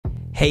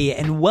Hey,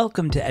 and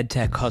welcome to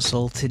EdTech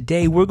Hustle.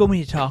 Today we're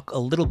going to talk a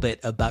little bit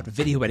about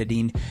video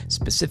editing,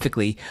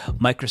 specifically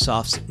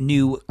Microsoft's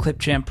new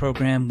Clipchamp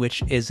program,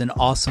 which is an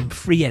awesome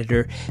free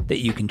editor that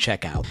you can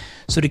check out.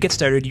 So to get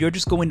started, you're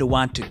just going to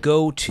want to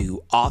go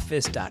to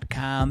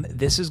office.com.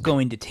 This is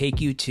going to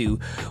take you to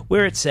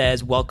where it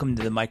says, welcome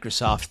to the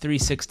Microsoft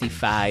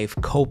 365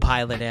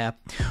 Copilot app.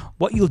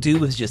 What you'll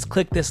do is just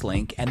click this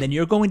link, and then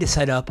you're going to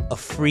set up a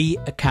free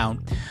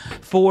account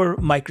for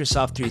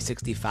Microsoft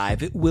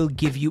 365. It will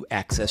give you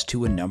access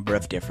to a number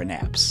of different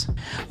apps.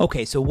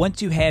 Okay, so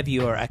once you have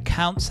your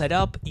account set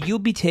up, you'll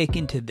be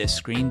taken to this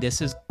screen.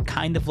 This is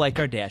kind of like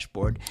our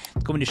dashboard.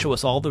 It's going to show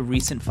us all the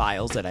recent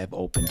files that I've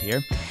opened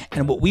here.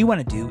 And what we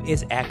want to do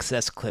is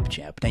access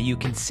Clipchamp. Now you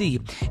can see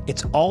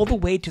it's all the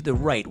way to the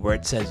right where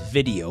it says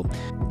video.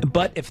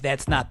 But if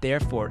that's not there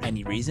for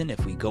any reason,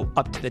 if we go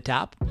up to the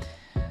top,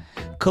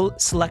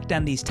 select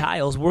on these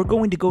tiles, we're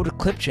going to go to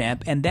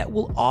Clipchamp, and that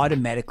will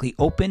automatically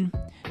open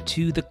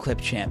to the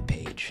Clipchamp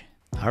page.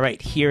 All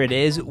right, here it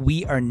is.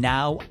 We are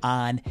now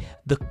on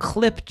the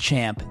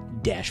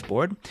Clipchamp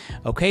dashboard.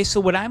 Okay, so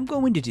what I'm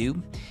going to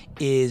do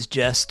is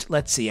just,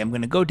 let's see, I'm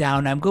going to go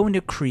down. I'm going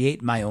to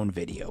create my own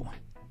video.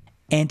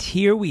 And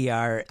here we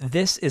are.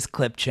 This is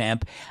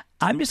Clipchamp.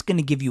 I'm just going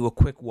to give you a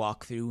quick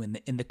walkthrough.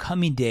 In the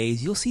coming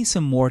days, you'll see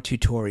some more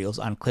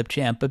tutorials on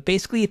Clipchamp, but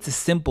basically it's a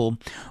simple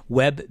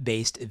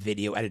web-based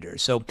video editor.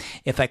 So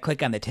if I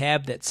click on the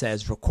tab that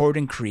says record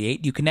and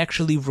create, you can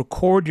actually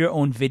record your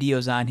own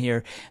videos on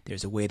here.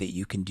 There's a way that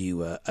you can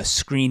do a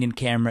screen and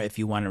camera if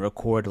you want to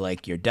record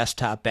like your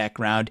desktop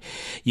background.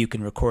 You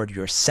can record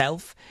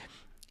yourself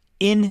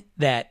in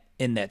that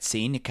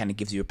scene. It kind of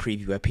gives you a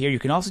preview up here. You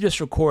can also just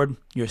record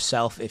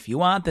yourself if you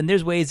want. Then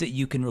there's ways that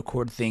you can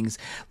record things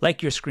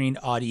like your screen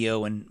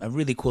audio and a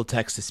really cool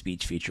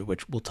text-to-speech feature,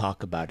 which we'll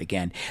talk about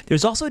again.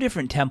 There's also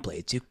different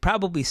templates. You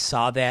probably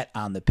saw that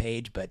on the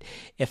page, but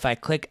if I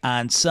click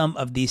on some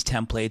of these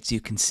templates, you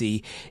can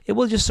see it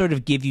will just sort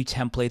of give you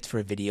templates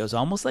for videos,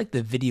 almost like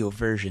the video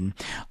version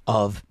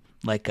of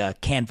like a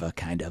Canva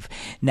kind of.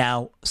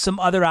 Now, some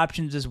other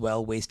options as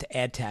well, ways to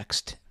add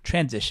text,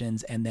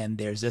 transitions, and then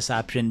there's this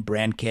option,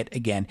 brand kit,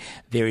 again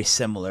very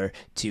similar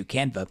to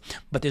Canva.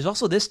 But there's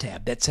also this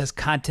tab that says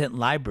content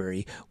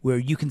library, where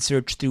you can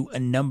search through a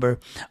number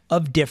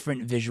of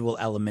different visual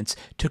elements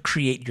to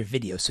create your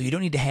video. So you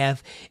don't need to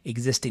have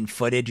existing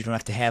footage, you don't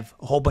have to have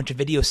a whole bunch of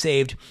videos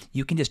saved.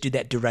 You can just do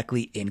that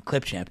directly in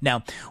Clipchamp.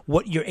 Now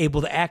what you're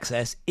able to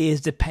access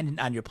is dependent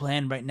on your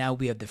plan. Right now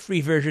we have the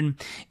free version.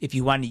 If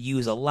you want to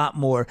use a lot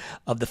more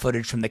of the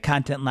footage from the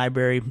content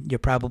library, you're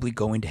probably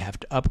going to have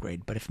to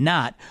upgrade. But if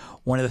not,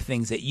 one of the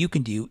things that you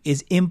can do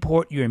is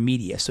import your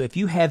media. So if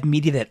you have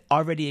media that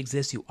already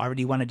exists, you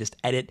already want to just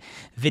edit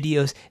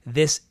videos,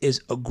 this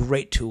is a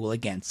great tool.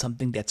 Again,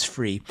 something that's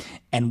free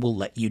and will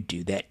let you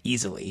do that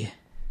easily.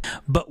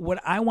 But what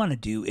I want to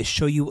do is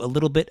show you a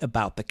little bit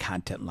about the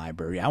content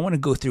library. I want to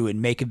go through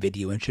and make a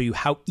video and show you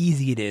how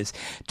easy it is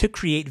to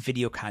create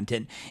video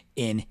content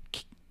in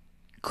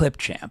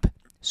Clipchamp.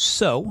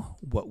 So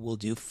what we'll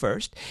do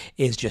first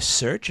is just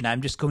search, and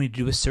I'm just going to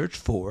do a search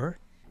for,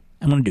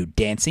 I'm going to do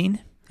dancing.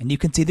 And you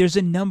can see there's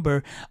a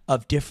number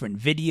of different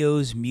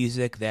videos,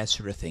 music, that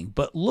sort of thing.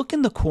 But look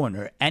in the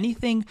corner,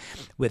 anything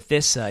with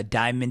this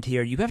diamond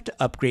here, you have to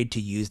upgrade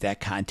to use that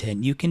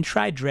content. You can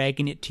try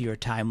dragging it to your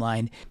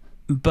timeline,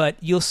 but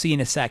you'll see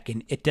in a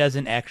second, it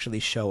doesn't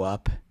actually show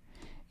up.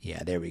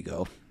 Yeah, there we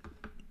go.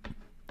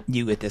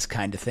 You get this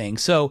kind of thing.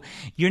 So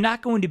you're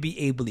not going to be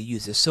able to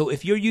use this. So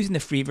if you're using the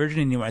free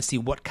version and you want to see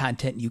what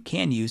content you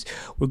can use,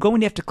 we're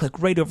going to have to click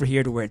right over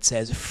here to where it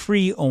says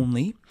free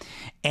only,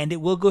 and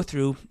it will go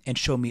through and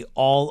show me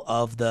all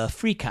of the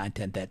free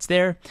content that's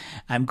there.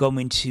 I'm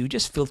going to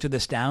just filter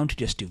this down to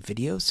just do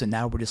videos. So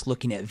now we're just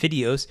looking at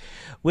videos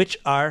which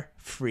are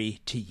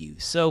free to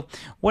use. So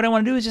what I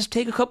want to do is just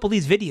take a couple of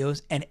these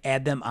videos and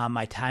add them on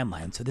my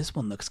timeline. So this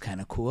one looks kind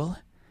of cool.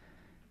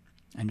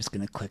 I'm just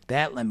going to click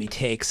that. Let me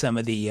take some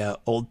of the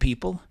old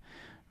people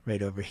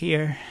right over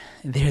here.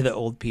 There the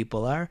old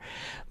people are.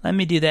 Let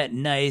me do that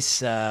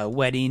nice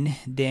wedding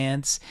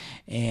dance,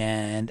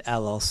 and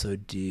I'll also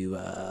do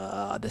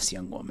this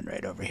young woman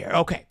right over here.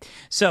 Okay,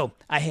 so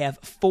I have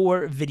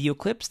 4 video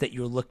clips that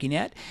you're looking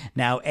at.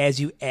 Now, as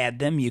you add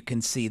them, you can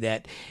see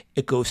that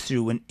it goes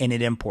through and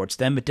it imports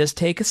them. It does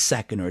take a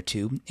second or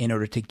two in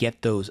order to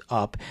get those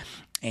up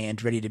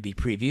and ready to be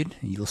previewed.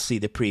 You'll see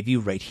the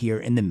preview right here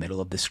in the middle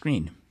of the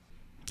screen.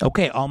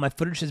 Okay, all my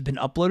footage has been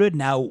uploaded.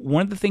 Now,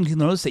 one of the things you'll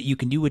notice that you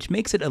can do, which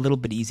makes it a little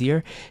bit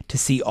easier to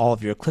see all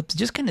of your clips,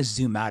 just kind of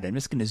zoom out. I'm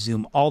just going to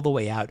zoom all the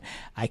way out.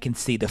 I can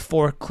see the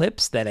 4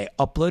 clips that I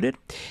uploaded.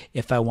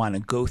 If I want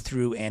to go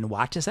through and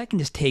watch this, I can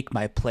just take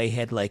my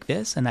playhead like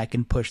this, and I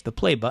can push the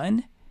play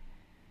button.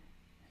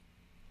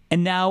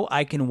 And now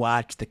I can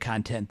watch the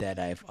content that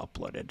I've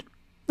uploaded.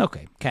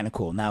 Okay, kind of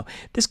cool. Now,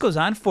 this goes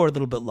on for a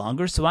little bit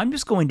longer, so I'm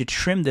just going to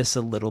trim this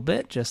a little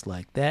bit, just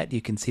like that.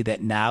 You can see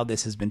that now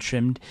this has been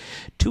trimmed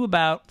to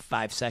about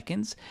 5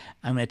 seconds.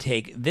 I'm going to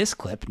take this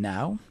clip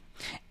now,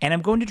 and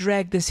I'm going to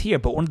drag this here.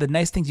 But one of the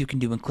nice things you can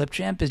do in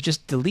Clipchamp is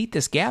just delete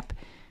this gap,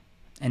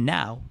 And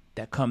now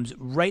that comes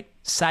right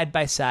side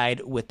by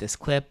side with this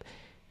clip,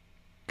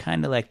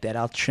 kind of like that.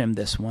 I'll trim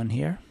this one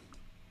here.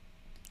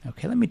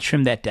 Okay, let me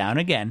trim that down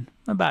again,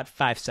 about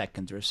 5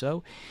 seconds or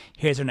so.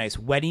 Here's our nice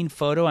wedding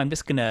photo.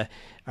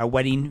 Our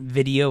wedding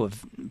video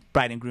of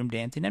bride and groom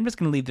dancing. I'm just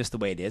gonna leave this the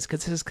way it is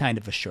because this is kind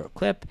of a short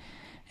clip.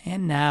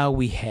 And now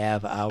we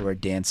have our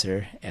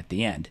dancer at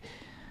the end.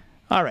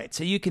 All right,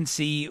 so you can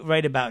see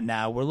right about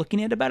now, we're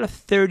looking at about a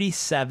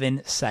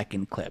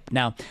 37-second clip.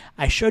 Now,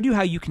 I showed you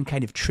how you can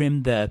kind of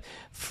trim the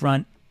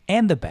front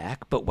and the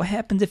back, but what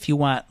happens if you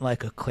want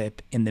like a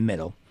clip in the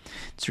middle?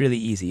 It's really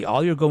easy.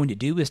 All you're going to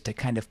do is to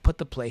kind of put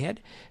the playhead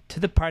to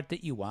the part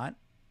that you want.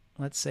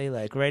 Let's say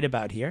like right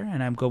about here,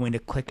 and I'm going to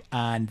click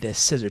on this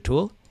scissor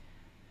tool.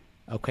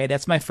 Okay,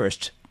 that's my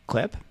first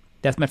clip.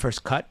 That's my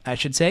first cut, I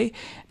should say.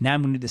 Now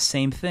I'm going to do the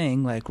same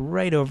thing like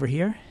right over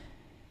here.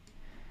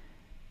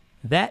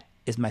 That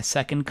is my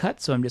second cut,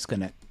 so I'm just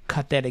going to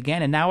cut that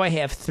again. And now I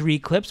have 3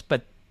 clips,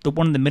 but the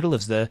one in the middle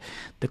is the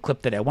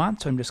clip that I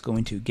want, so I'm just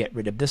going to get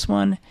rid of this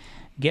one,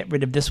 get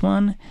rid of this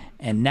one,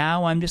 and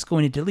now I'm just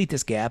going to delete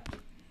this gap,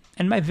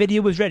 and my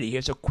video is ready.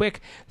 Here's a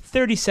quick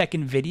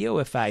 30-second video.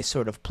 If I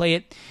sort of play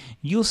it,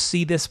 you'll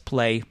see this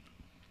play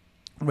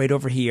right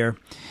over here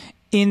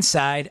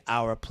inside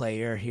our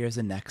player. Here's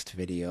the next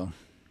video.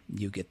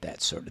 You get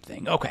that sort of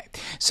thing. Okay,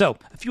 so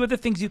a few other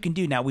things you can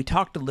do. Now, we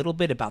talked a little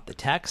bit about the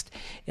text.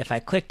 If I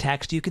click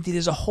text, you can see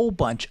there's a whole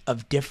bunch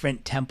of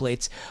different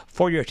templates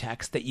for your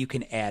text that you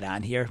can add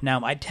on here.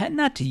 Now, I tend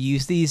not to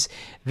use these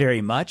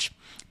very much,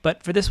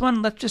 but for this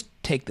one, let's just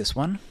take this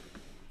one.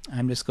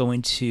 I'm just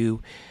going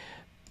to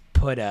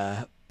put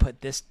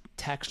this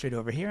text right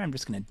over here. I'm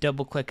just going to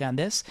double click on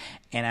this,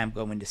 and I'm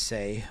going to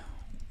say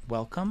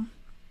welcome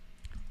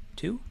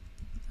to,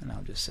 and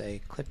I'll just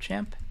say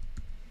Clipchamp.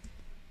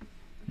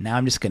 Now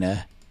I'm just going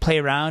to play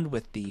around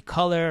with the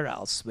color.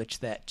 I'll switch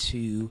that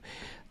to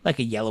like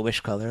a yellowish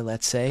color,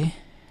 let's say.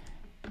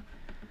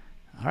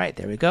 All right,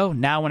 there we go.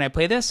 Now when I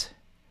play this,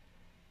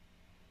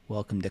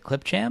 welcome to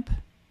Clipchamp.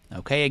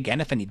 Okay,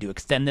 again, if I need to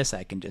extend this,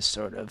 I can just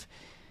sort of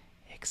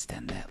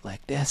extend that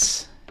like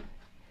this.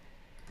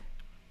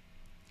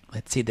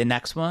 Let's see the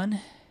next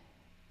one.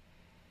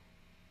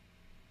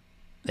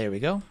 There we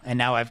go. And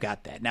now I've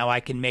got that. Now I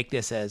can make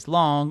this as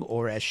long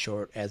or as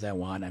short as I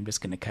want. I'm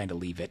just going to kind of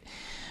leave it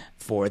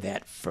for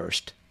that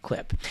first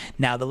clip.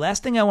 Now, the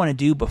last thing I want to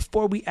do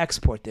before we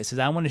export this is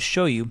I want to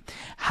show you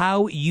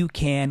how you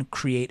can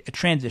create a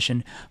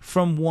transition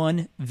from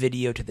one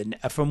video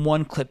to from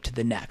one clip to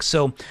the next.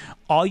 So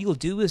all you'll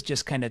do is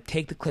just kind of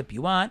take the clip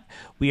you want.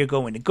 We are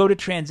going to go to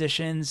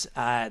transitions.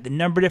 The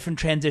number of different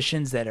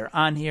transitions that are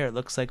on here, it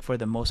looks like for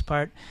the most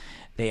part,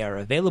 they are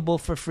available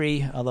for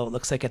free, although it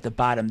looks like at the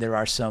bottom there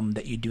are some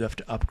that you do have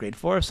to upgrade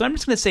for. So I'm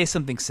just going to say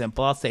something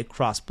simple. I'll say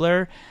cross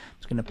blur. I'm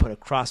just going to put a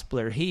cross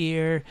blur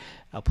here.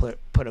 I'll put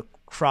a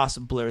cross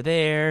blur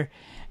there.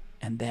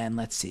 And then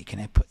let's see, can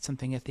I put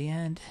something at the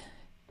end?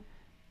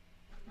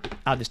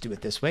 I'll just do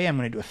it this way. I'm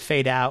going to do a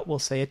fade out. We'll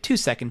say a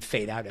 2-second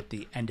fade out at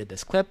the end of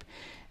this clip.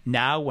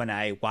 Now when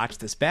I watch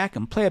this back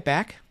and play it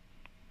back,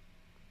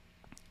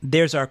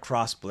 there's our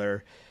cross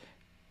blur.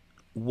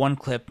 One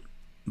clip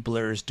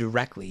blurs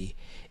directly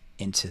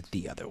into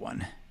the other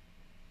one.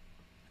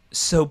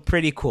 So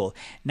pretty cool.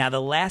 Now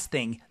the last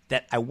thing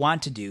that I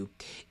want to do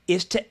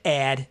is to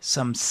add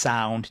some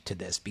sound to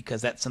this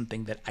because that's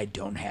something that I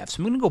don't have. So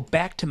I'm going to go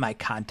back to my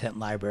content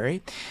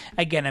library.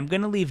 Again, I'm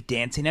going to leave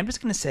dancing. I'm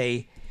just going to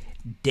say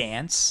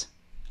dance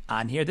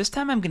on here. This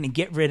time I'm going to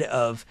get rid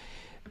of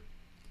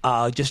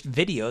just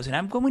videos, and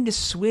I'm going to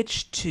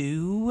switch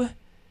to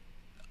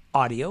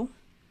audio.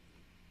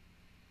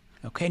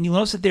 Okay, and you'll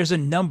notice that there's a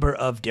number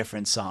of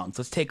different songs.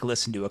 Let's take a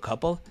listen to a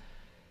couple.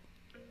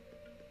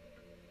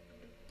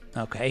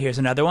 Okay, here's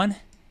another one.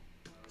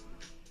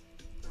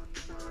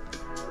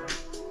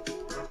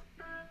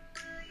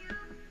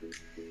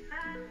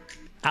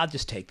 I'll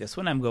just take this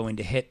one. I'm going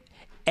to hit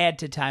add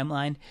to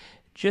timeline.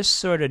 Just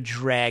sort of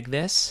drag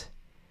this.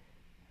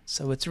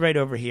 So it's right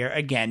over here.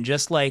 Again,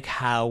 just like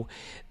how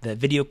the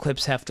video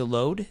clips have to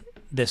load,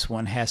 this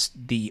one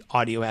the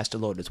audio has to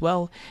load as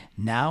well.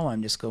 Now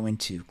I'm just going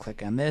to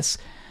click on this.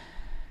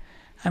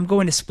 I'm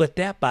going to split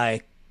that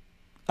by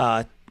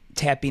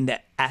tapping the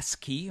S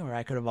key, or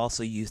I could have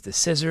also used the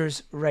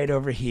scissors right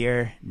over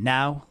here.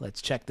 Now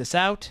let's check this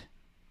out.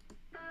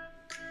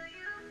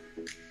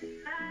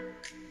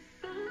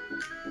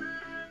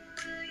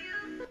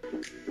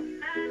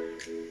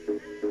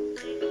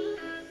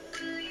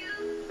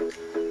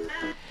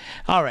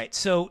 All right,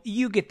 so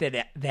you get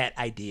that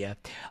idea.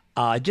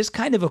 Just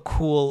kind of a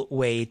cool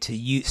way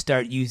to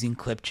start using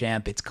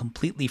Clipchamp. It's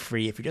completely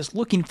free. If you're just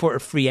looking for a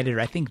free editor,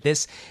 I think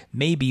this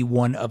may be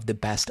one of the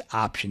best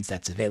options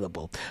that's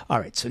available. All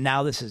right, so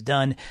now this is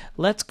done.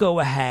 Let's go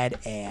ahead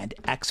and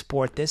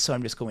export this. So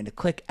I'm just going to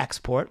click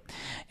export,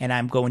 and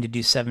I'm going to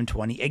do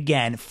 720.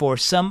 Again, for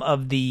some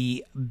of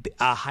the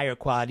higher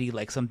quality,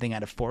 like something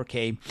out of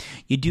 4K,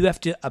 you do have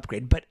to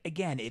upgrade. But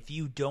again, if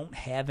you don't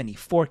have any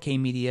 4K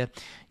media,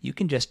 you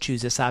can just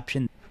choose this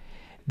option.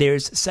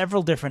 There's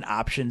several different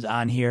options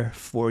on here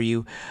for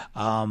you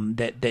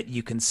that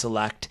you can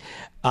select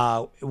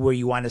where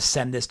you want to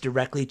send this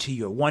directly to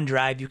your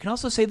OneDrive. You can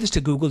also save this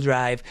to Google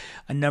Drive,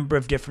 a number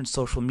of different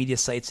social media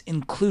sites,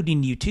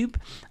 including YouTube.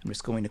 I'm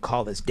just going to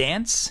call this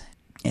Dance.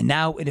 And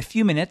now in a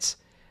few minutes,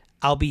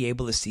 I'll be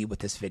able to see what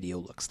this video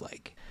looks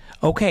like.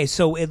 Okay,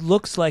 so it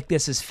looks like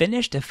this is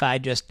finished. If I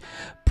just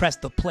press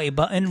the play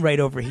button right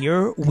over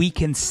here, we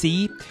can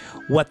see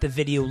what the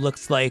video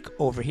looks like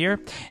over here.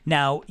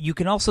 Now, you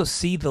can also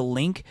see the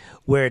link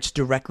where it's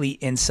directly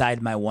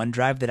inside my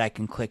OneDrive that I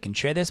can click and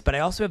share this, but I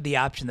also have the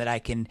option that I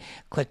can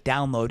click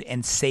download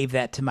and save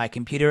that to my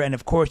computer, and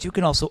of course, you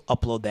can also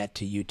upload that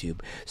to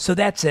YouTube. So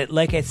that's it.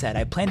 Like I said,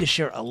 I plan to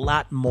share a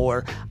lot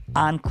more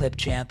on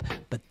Clipchamp,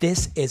 but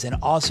this is an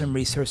awesome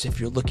resource if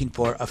you're looking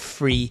for a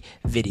free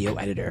video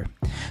editor.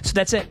 So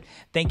that's it.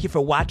 Thank you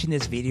for watching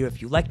this video.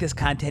 If you like this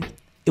content,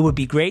 it would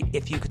be great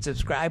if you could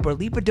subscribe or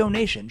leave a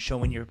donation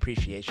showing your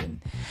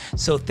appreciation.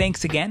 So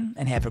thanks again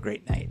and have a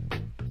great night.